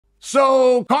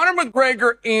So, Conor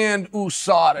McGregor and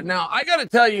USADA. Now, I got to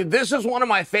tell you, this is one of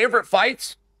my favorite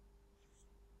fights.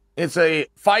 It's a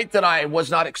fight that I was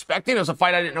not expecting. It was a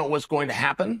fight I didn't know was going to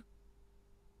happen.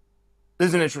 This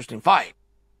is an interesting fight.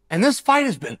 And this fight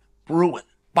has been brewing.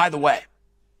 By the way,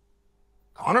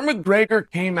 Conor McGregor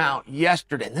came out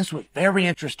yesterday, and this was very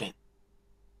interesting.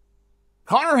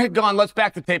 Conor had gone, let's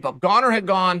back the tape up. Conor had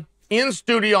gone in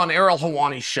studio on Ariel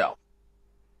Helwani's show.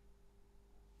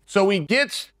 So he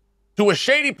gets to a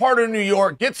shady part of New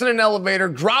York, gets in an elevator,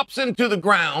 drops into the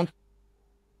ground,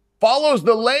 follows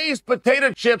the Lay's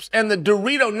potato chips and the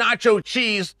Dorito nacho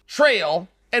cheese trail,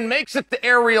 and makes it to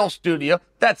Ariel's studio.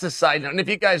 That's a side note. And if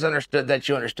you guys understood that,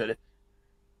 you understood it.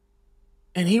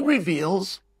 And he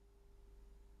reveals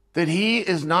that he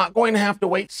is not going to have to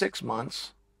wait 6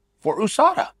 months for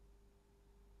USADA.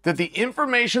 That the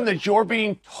information that you're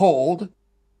being told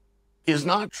is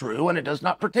not true and it does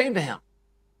not pertain to him.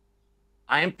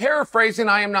 I am paraphrasing,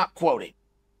 I am not quoting.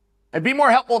 It'd be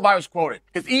more helpful if I was quoted,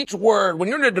 because each word, when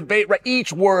you're in a debate, right,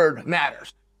 each word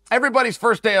matters. Everybody's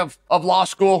first day of law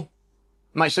school,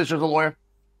 my sister's a lawyer,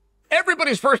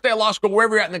 everybody's first day of law school,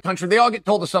 wherever you're at in the country, they all get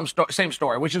told the same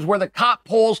story, which is where the cop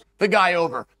pulls the guy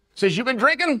over, says, "You been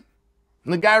drinking?"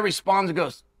 And the guy responds and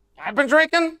goes, "I've been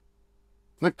drinking?"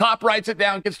 The cop writes it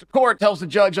down, gets to court, tells the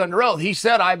judge under oath, "He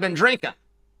said, I've been drinking."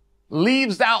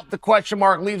 Leaves out the question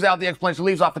mark, leaves out the explanation,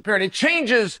 leaves off the period. It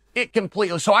changes it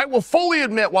completely. So I will fully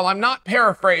admit, while I'm not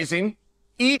paraphrasing,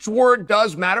 each word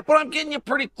does matter, but I'm getting you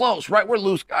pretty close, right? We're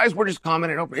loose guys. We're just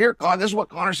commenting over here. This is what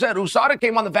Conor said. USADA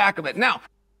came on the back of it. Now,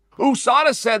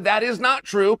 USADA said that is not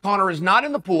true. Conor is not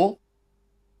in the pool.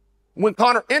 When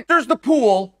Conor enters the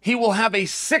pool, he will have a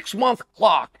 6-month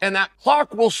clock, and that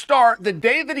clock will start the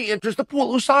day that he enters the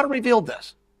pool. USADA revealed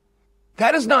this.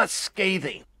 That is not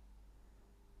scathing.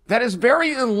 That is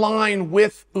very in line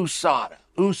with USADA.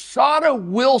 USADA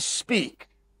will speak.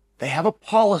 They have a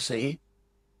policy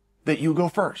that you go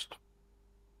first.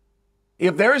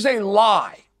 If there's a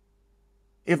lie,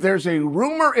 if there's a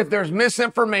rumor, if there's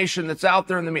misinformation that's out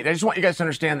there in the media, I just want you guys to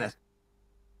understand this,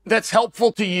 that's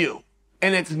helpful to you,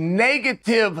 and it's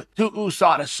negative to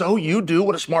USADA, so you do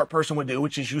what a smart person would do,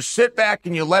 which is you sit back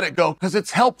and you let it go because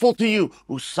it's helpful to you.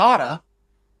 USADA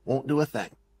won't do a thing.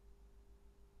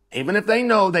 Even if they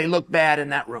know they look bad in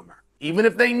that rumor, even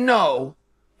if they know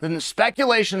that in the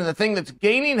speculation and the thing that's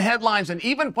gaining headlines and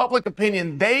even public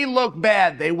opinion, they look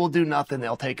bad, they will do nothing.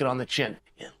 They'll take it on the chin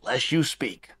unless you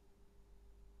speak.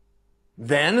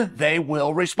 Then they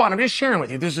will respond. I'm just sharing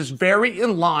with you. This is very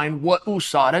in line what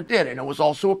USADA did, and it was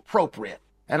also appropriate.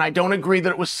 And I don't agree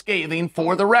that it was scathing,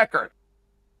 for the record.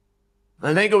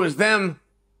 I think it was them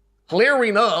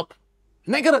clearing up.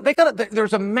 And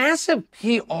there's a massive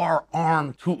PR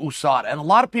arm to USADA, and a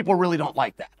lot of people really don't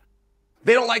like that.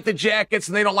 They don't like the jackets,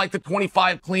 and they don't like the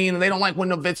 25 clean, and they don't like when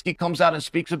Nowitzki comes out and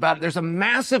speaks about it. There's a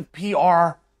massive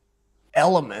PR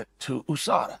element to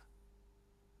USADA.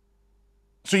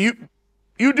 So you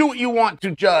do what you want to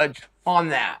judge on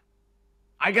that.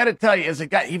 I got to tell you, as a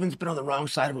guy even's been on the wrong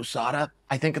side of USADA,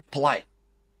 I think it's polite.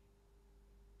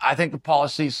 I think the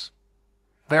policy's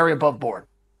very above board.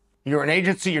 You're an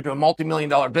agency, you're doing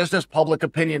multi-million-dollar business, public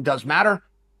opinion does matter.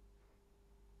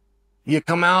 You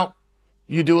come out,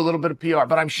 you do a little bit of PR.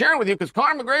 But I'm sharing with you because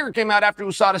Conor McGregor came out after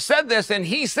USADA said this, and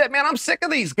he said, "Man, I'm sick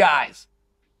of these guys.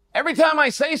 Every time I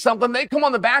say something, they come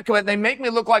on the back of it, and they make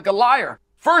me look like a liar.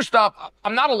 First up,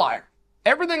 I'm not a liar.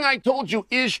 Everything I told you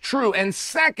is true. And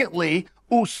secondly,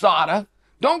 USADA,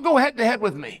 don't go head-to-head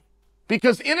with me.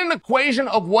 Because in an equation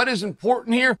of what is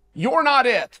important here, you're not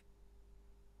it."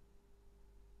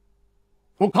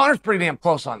 Well, Conor's pretty damn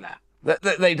close on that.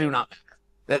 They do not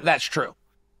matter. That's true.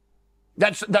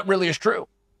 That really is true.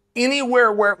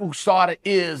 Anywhere where USADA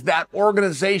is, that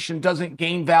organization doesn't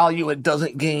gain value, it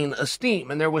doesn't gain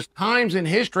esteem. And there was times in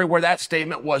history where that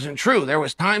statement wasn't true. There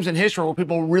was times in history where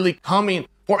people were really coming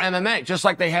for MMA, just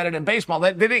like they had it in baseball.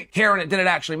 They didn't care, and it didn't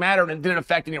actually matter, and it didn't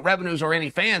affect any revenues or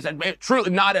any fans. And truly,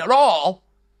 not at all.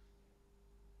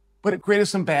 But it created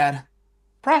some bad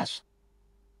press.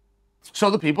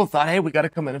 So the people thought, hey, we got to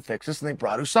come in and fix this, and they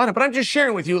brought USADA. But I'm just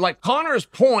sharing with you, like Conor's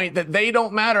point that they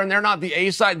don't matter and they're not the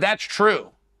A side, that's true.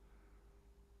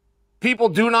 People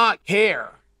do not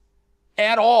care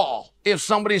at all if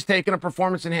somebody's taking a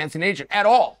performance-enhancing agent, at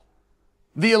all.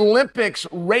 The Olympics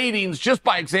ratings, just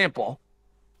by example,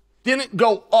 didn't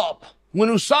go up when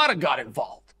USADA got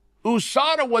involved.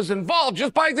 USADA was involved,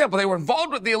 just by example. They were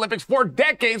involved with the Olympics for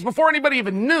decades before anybody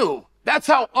even knew. That's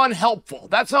how unhelpful.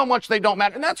 That's how much they don't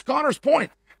matter. And that's Conor's point.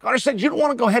 Conor said, you don't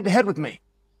want to go head-to-head with me.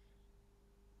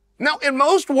 Now, in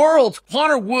most worlds,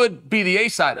 Conor would be the A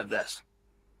side of this.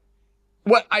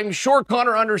 what I'm sure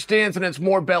Conor understands, and it's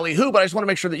more belly-hoo, but I just want to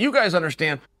make sure that you guys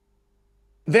understand.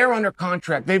 They're under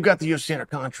contract. They've got the UFC under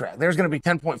contract. There's going to be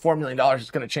 $10.4 million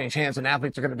that's going to change hands, and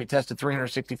athletes are going to be tested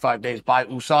 365 days by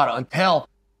USADA until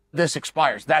this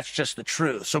expires. That's just the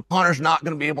truth. So Conor's not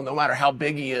going to be able, no matter how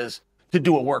big he is, to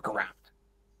do a workaround.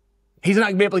 He's not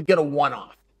going to be able to get a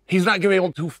one-off. He's not going to be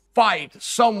able to fight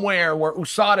somewhere where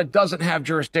USADA doesn't have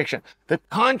jurisdiction. The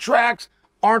contracts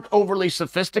aren't overly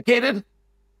sophisticated.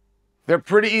 They're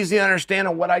pretty easy to understand,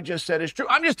 and what I just said is true.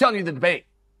 I'm just telling you the debate.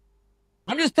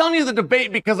 I'm just telling you the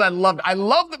debate because I love it. I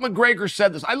love that McGregor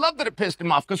said this. I love that it pissed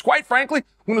him off because, quite frankly,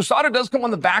 when USADA does come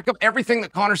on the back of everything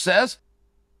that Conor says,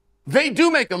 they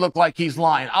do make it look like he's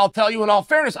lying. I'll tell you in all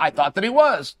fairness, I thought that he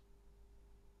was.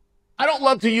 I don't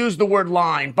love to use the word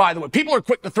lying, by the way. People are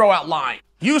quick to throw out lying.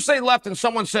 You say left and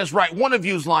someone says right. One of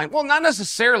you's lying. Well, not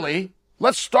necessarily.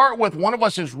 Let's start with one of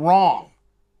us is wrong.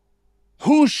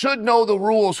 Who should know the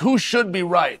rules? Who should be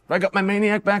right? I got my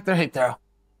maniac back there. Hey, Tara.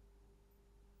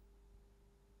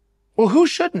 Well, who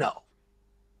should know?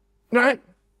 Right?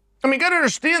 I mean, you got to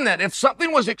understand that if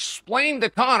something was explained to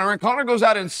Conor and Conor goes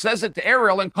out and says it to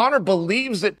Ariel and Conor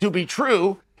believes it to be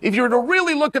true, if you were to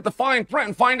really look at the fine print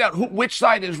and find out which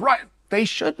side is right, they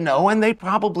should know, and they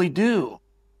probably do.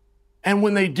 And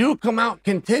when they do come out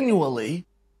continually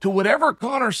to whatever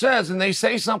Conor says and they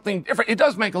say something different, it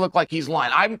does make it look like he's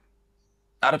lying. I'm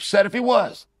not upset if he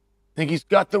was. I think he's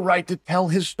got the right to tell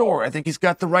his story. I think he's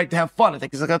got the right to have fun. I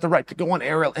think he's got the right to go on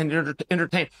Ariel and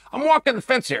entertain. I'm walking the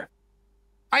fence here.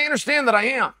 I understand that I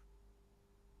am.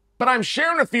 But I'm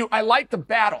sharing with you, I like the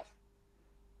battle.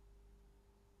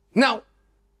 Now,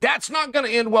 that's not going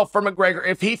to end well for McGregor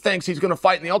if he thinks he's going to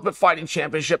fight in the Ultimate Fighting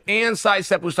Championship and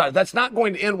sidestep USADA. That's not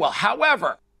going to end well.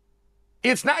 However,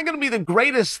 it's not going to be the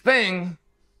greatest thing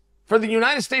for the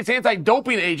United States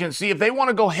Anti-Doping Agency if they want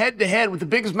to go head-to-head with the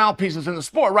biggest mouthpieces in the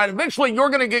sport, right? Eventually, you're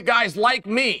going to get guys like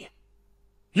me.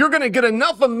 You're going to get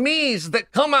enough of me's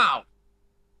that come out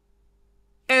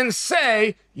and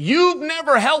say, you've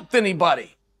never helped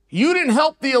anybody. You didn't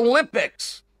help the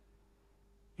Olympics.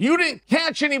 You didn't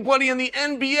catch anybody in the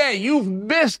NBA. You've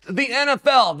missed the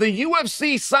NFL. The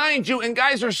UFC signed you, and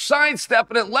guys are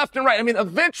sidestepping it left and right. I mean,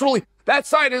 eventually, that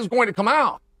side is going to come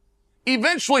out.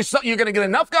 Eventually, you're going to get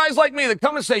enough guys like me that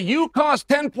come and say, you cost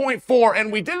 10.4,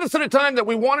 and we did this at a time that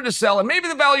we wanted to sell, and maybe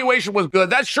the valuation was good.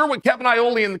 That's sure what Kevin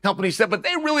Iole and the company said, but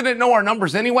they really didn't know our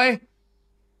numbers anyway.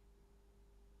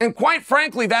 And quite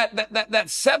frankly, that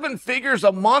 7 figures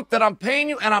a month that I'm paying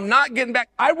you and I'm not getting back,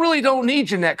 I really don't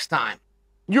need you next time.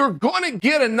 You're going to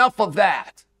get enough of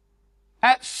that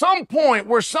at some point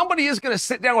where somebody is going to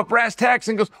sit down with brass tacks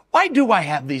and goes, why do I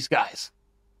have these guys?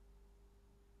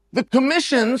 The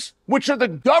commissions, which are the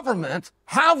government,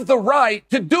 have the right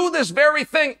to do this very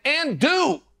thing and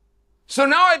do. So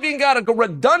now I've even got a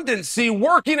redundancy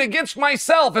working against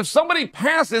myself. If somebody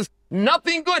passes,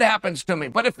 nothing good happens to me.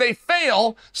 But if they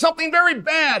fail, something very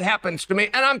bad happens to me,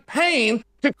 and I'm paying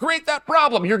to create that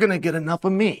problem. You're going to get enough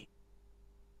of me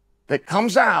that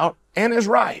comes out and is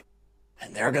right.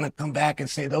 And they're going to come back and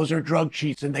say, those are drug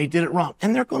cheats and they did it wrong.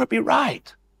 And they're going to be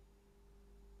right.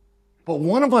 But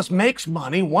one of us makes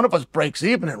money, one of us breaks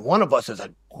even, and one of us is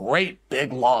a great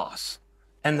big loss.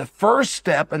 And the first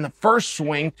step and the first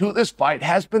swing to this fight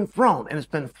has been thrown. And it's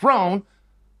been thrown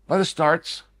by the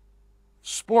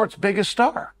sport's biggest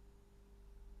star.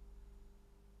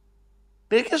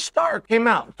 Biggest star came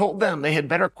out and told them they had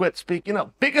better quit speaking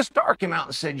up. Biggest star came out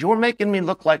and said, you're making me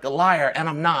look like a liar, and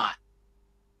I'm not.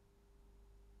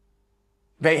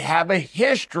 They have a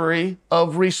history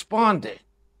of responding.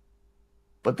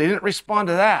 But they didn't respond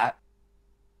to that.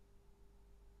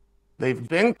 They've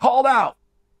been called out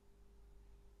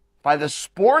by the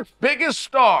sport's biggest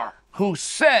star who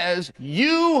says,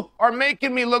 you are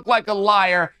making me look like a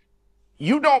liar.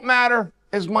 You don't matter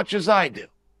as much as I do.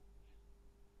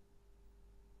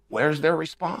 Where's their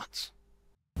response?